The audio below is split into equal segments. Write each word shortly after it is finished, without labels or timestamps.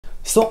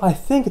So I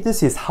think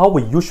this is how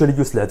we usually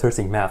use letters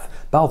in math,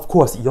 but of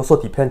course it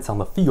also depends on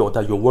the field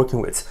that you're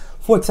working with.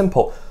 For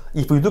example,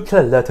 if we look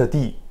at letter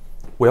D,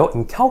 well,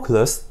 in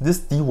calculus, this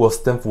D will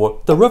stand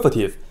for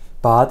derivative,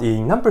 but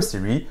in number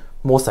theory,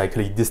 most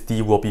likely this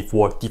D will be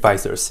for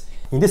divisors.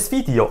 In this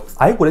video,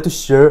 I would like to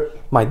share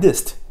my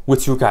list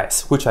with you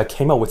guys, which I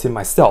came up with it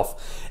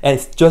myself, and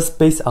it's just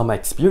based on my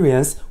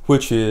experience,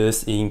 which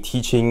is in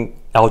teaching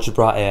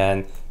algebra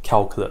and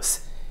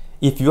calculus.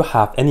 If you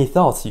have any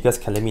thoughts, you guys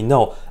can let me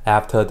know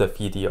after the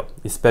video,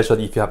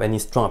 especially if you have any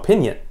strong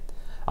opinion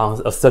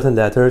on a certain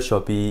letter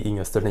should be in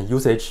a certain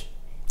usage,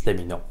 let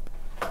me know.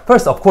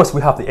 First, of course, we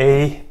have the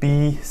A,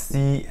 B,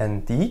 C,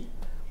 and D.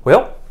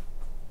 Well,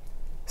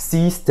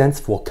 C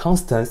stands for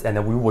constants, and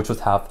then we will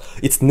just have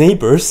its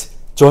neighbors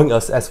join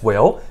us as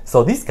well.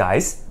 So these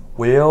guys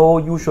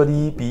will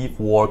usually be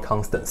for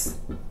constants.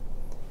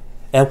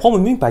 And what we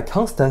mean by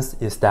constants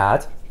is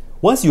that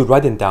once you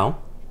write them down,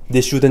 they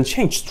shouldn't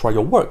change throughout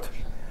your work.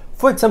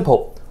 For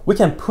example, we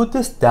can put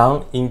this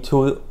down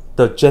into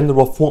the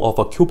general form of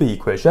a cubic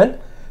equation,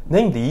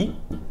 namely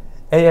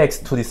ax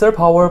to the third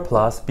power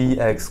plus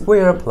bx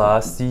squared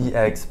plus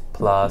cx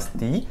plus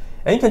d,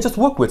 and you can just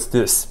work with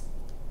this.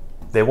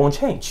 They won't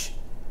change.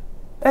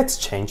 X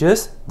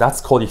changes, that's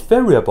called the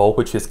variable,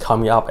 which is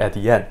coming up at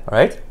the end,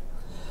 right?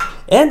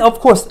 And of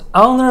course,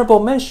 honorable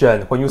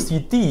mention, when you see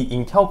D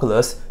in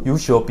calculus, you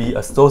should be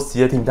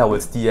associating that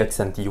with dx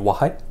and dy.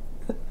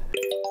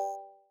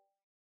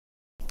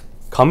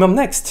 Coming up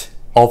next,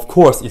 of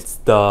course, it's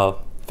the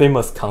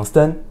famous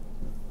constant,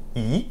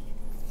 E.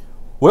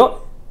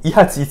 Well, it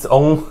has its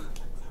own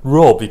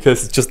role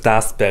because it's just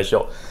that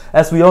special.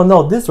 As we all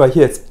know, this right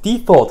here is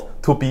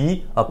default to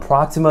be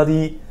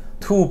approximately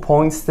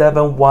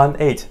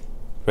 2.718.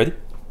 Ready?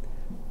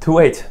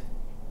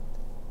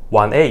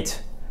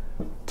 2818.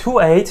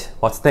 28,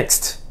 what's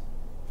next?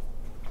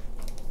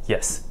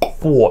 Yes,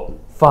 4,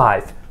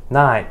 5,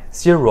 9,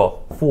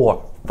 0,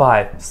 4,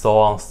 5, so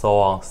on, so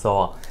on, so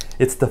on.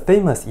 It's the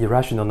famous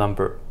irrational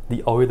number,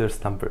 the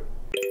Euler's number.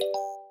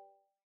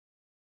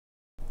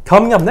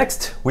 Coming up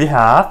next, we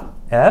have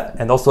F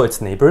and also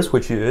its neighbors,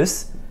 which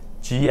is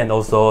G, and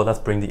also let's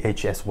bring the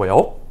H as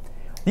well.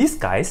 These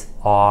guys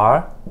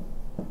are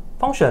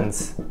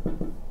functions.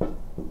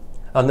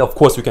 And of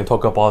course, we can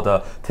talk about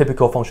the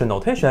typical function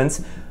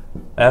notations,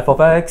 f of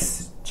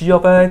x, g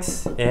of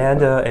x,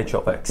 and h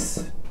of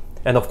x.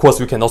 And of course,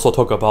 we can also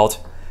talk about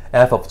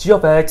f of g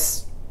of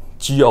x,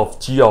 g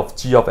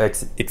of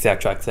x,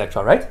 etc.,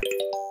 etc., right?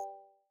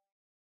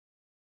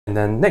 And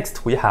then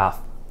next, we have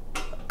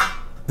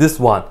this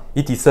one.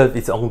 It deserves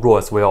its own role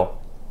as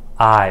well.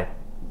 I,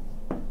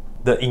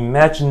 the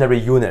imaginary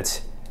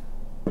unit,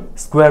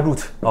 square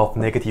root of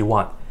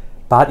 -1.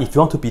 But if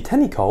you want to be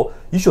technical,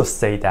 you should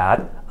say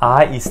that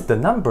I is the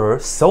number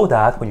so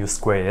that when you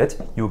square it,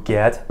 you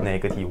get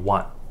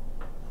 -1.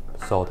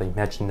 So the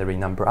imaginary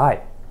number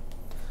I.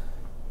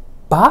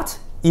 But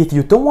if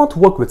you don't want to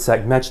work with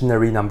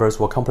imaginary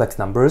numbers or complex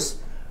numbers,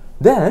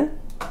 then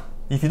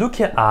if you look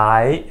at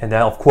I and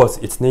then of course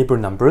its neighbor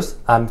numbers,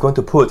 I'm going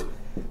to put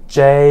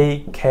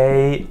J,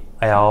 K,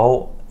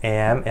 L,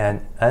 M,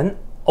 and N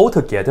all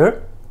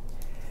together.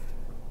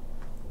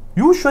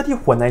 Usually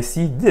when I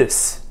see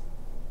this,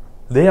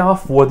 they are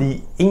for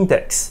the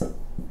index.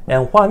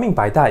 And what I mean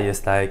by that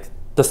is like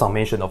the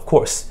summation, of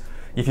course.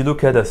 If you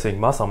look at the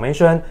sigma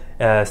summation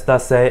as,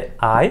 let's say,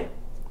 I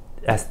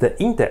as the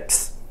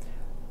index,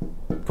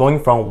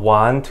 going from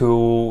 1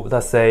 to,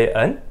 let's say,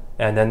 n,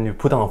 and then you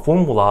put on a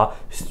formula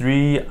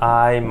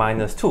 3i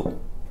minus 2.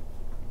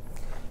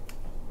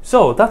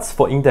 So that's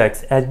for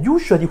index, and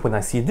usually when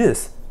I see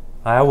this,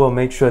 I will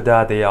make sure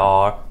that they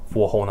are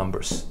for whole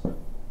numbers.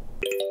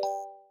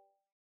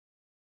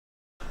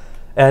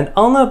 And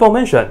honorable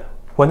mention,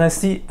 when I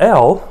see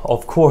L,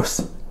 of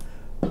course,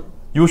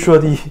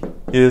 usually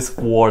is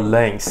for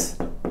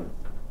length.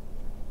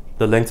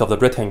 The length of the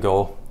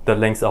rectangle, the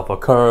length of a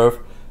curve,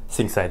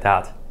 things like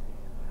that.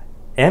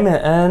 M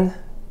and N,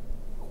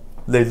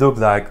 they look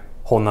like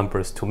whole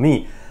numbers to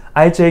me.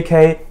 I, J,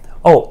 K,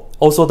 oh,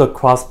 also the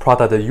cross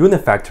product, the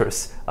unit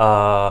factors.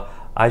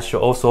 I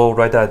should also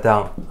write that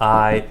down.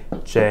 I,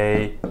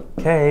 J,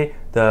 K,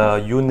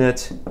 the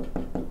unit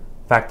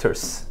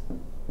factors.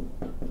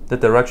 The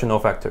directional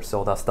factors,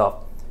 all that stuff.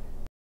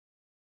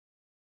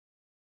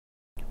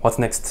 What's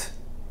next?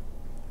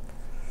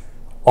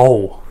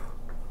 Oh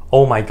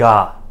my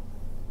god.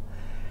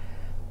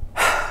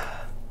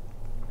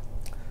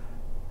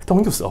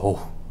 Don't use O.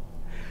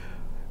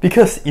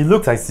 Because it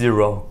looks like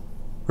 0,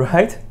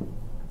 right?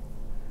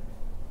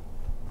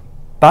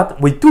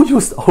 But we do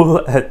use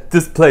O at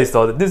this place,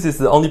 so this is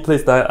the only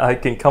place that I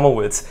can come up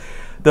with.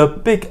 The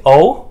big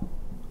O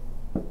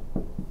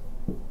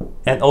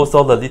and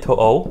also the little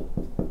o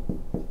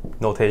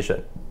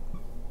notation.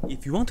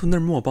 If you want to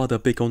learn more about the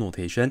big O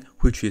notation,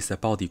 which is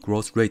about the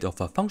growth rate of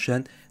a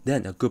function,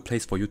 then a good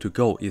place for you to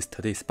go is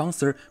today's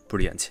sponsor,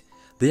 Brilliant.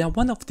 They are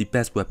one of the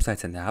best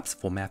websites and apps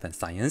for math and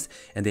science,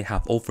 and they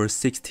have over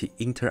 60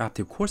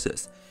 interactive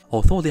courses.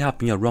 Although they have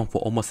been around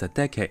for almost a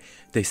decade,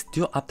 they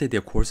still update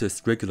their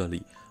courses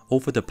regularly.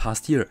 over the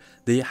past year,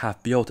 they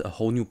have built a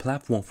whole new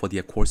platform for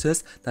their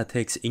courses that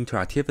takes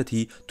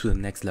interactivity to the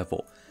next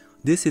level.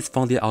 This is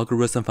from the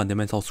Algorithm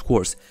Fundamentals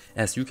course.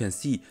 As you can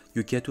see,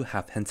 you get to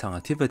have hands-on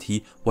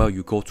activity while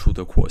you go through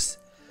the course.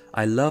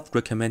 I love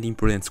recommending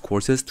Brilliant's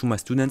courses to my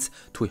students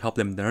to help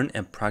them learn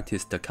and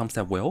practice the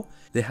concept well.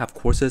 They have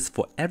courses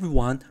for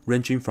everyone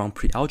ranging from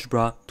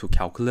pre-algebra to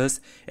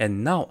calculus,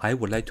 and now I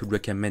would like to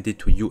recommend it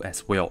to you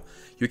as well.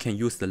 You can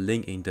use the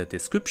link in the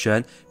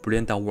description,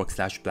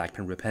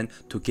 brilliant.work/blackpenredpen,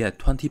 to get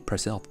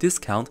 20% off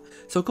discount,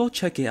 so go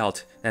check it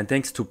out. And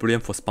thanks to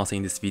Brilliant for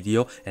sponsoring this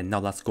video, and now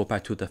let's go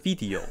back to the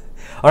video.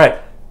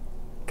 Alright,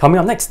 coming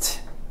up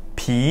next,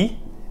 P,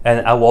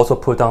 and I will also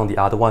put down the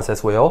other ones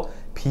as well,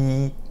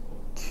 P,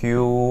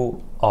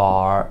 Q,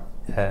 R,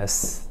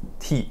 S,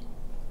 T.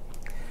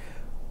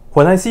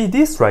 When I see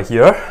these right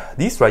here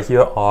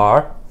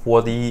are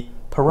for the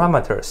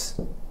parameters.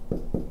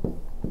 And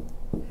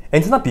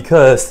it's not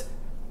because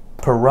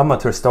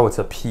parameters start with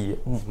a P.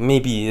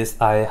 Maybe it's,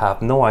 I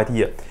have no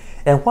idea.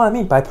 And what I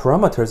mean by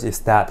parameters is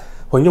that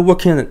when you're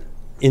working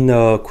in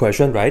a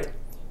question, right,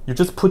 you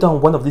just put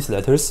down one of these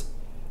letters,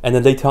 and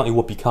then later on it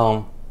will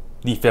become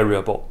the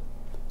variable.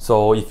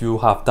 So if you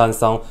have done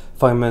some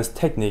Feynman's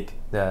technique,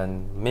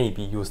 then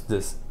maybe use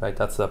this, right?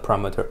 That's a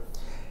parameter.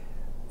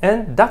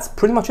 And that's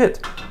pretty much it.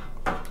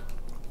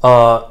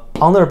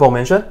 Honorable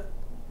mention,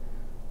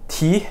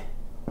 T,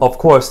 of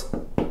course,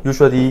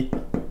 usually,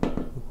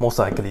 most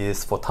likely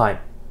is for time,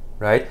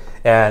 right?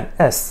 And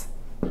S,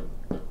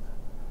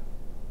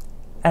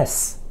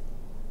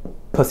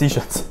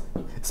 positions,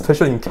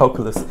 especially in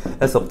calculus,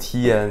 S of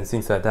T and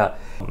things like that.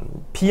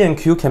 P and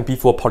Q can be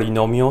for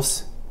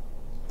polynomials.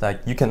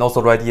 Like you can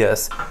also write it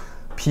as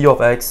P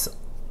of X,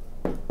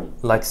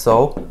 like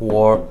so,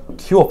 or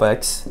Q of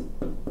X,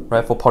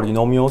 right, for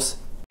polynomials.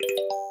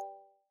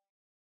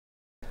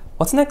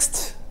 What's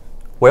next?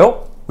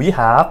 Well, we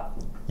have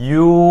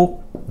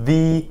U,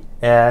 V,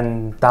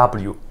 and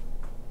W.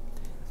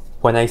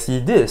 When I see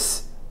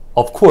this,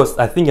 of course,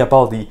 I think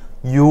about the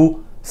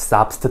U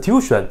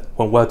substitution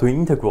when we're doing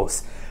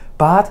integrals.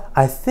 But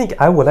I think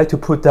I would like to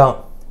put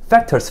down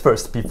factors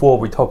first before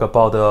we talk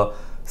about the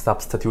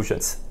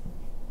substitutions.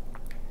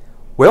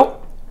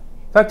 Well,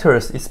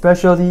 factors,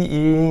 especially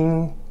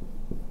in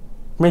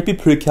maybe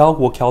pre-calc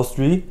or calc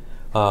 3,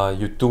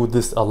 you do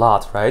this a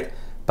lot, right?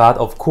 But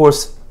of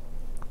course,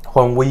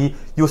 when we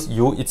use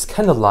U, it's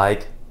kind of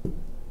like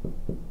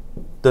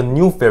the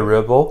new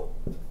variable.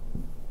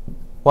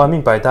 What I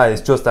mean by that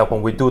is just that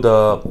when we do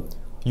the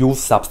U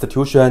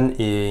substitution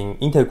in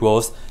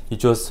integrals, you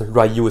just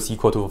write U is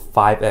equal to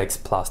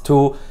 5x plus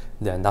 2,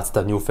 then that's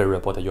the new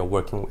variable that you're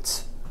working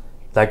with.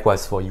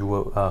 Likewise for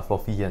U, for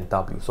V and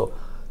W. So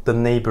the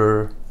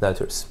neighbor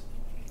letters.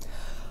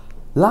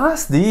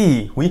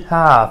 Lastly, we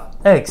have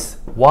X,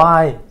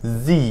 Y,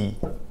 Z.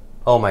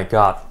 Oh my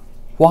god.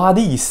 What are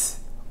these?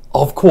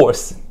 Of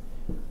course,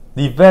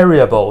 the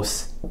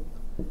variables.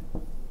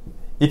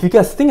 If you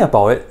guys think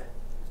about it,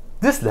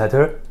 this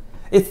letter,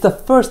 it's the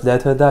first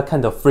letter that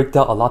kind of freaked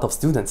out a lot of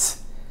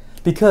students.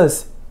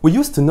 Because we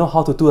used to know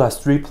how to do like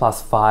 3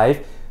 plus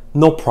 5,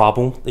 no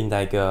problem in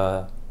like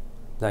a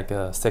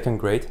second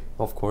grade,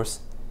 of course.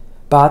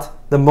 But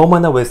the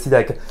moment that we see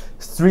like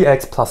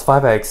 3x plus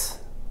 5x,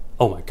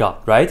 oh my god,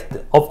 right?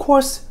 Of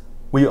course,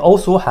 we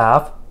also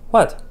have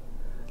what?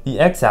 The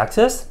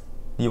x-axis,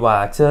 the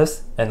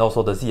y-axis, and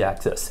also the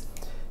z-axis.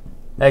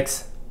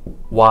 X,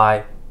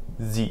 y,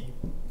 z.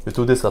 We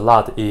do this a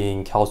lot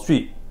in Calc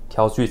 3.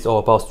 Calc 3 is all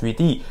about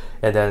 3D,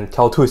 and then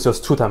Calc 2 is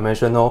just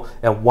 2-dimensional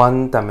and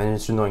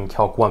 1-dimensional in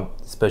Calc 1,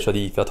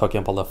 especially if you're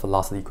talking about the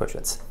velocity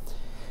questions.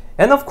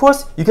 And of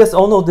course, you guys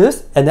all know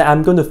this, and then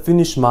I'm going to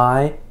finish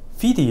my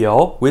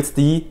video with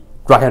the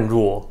right-hand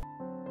rule.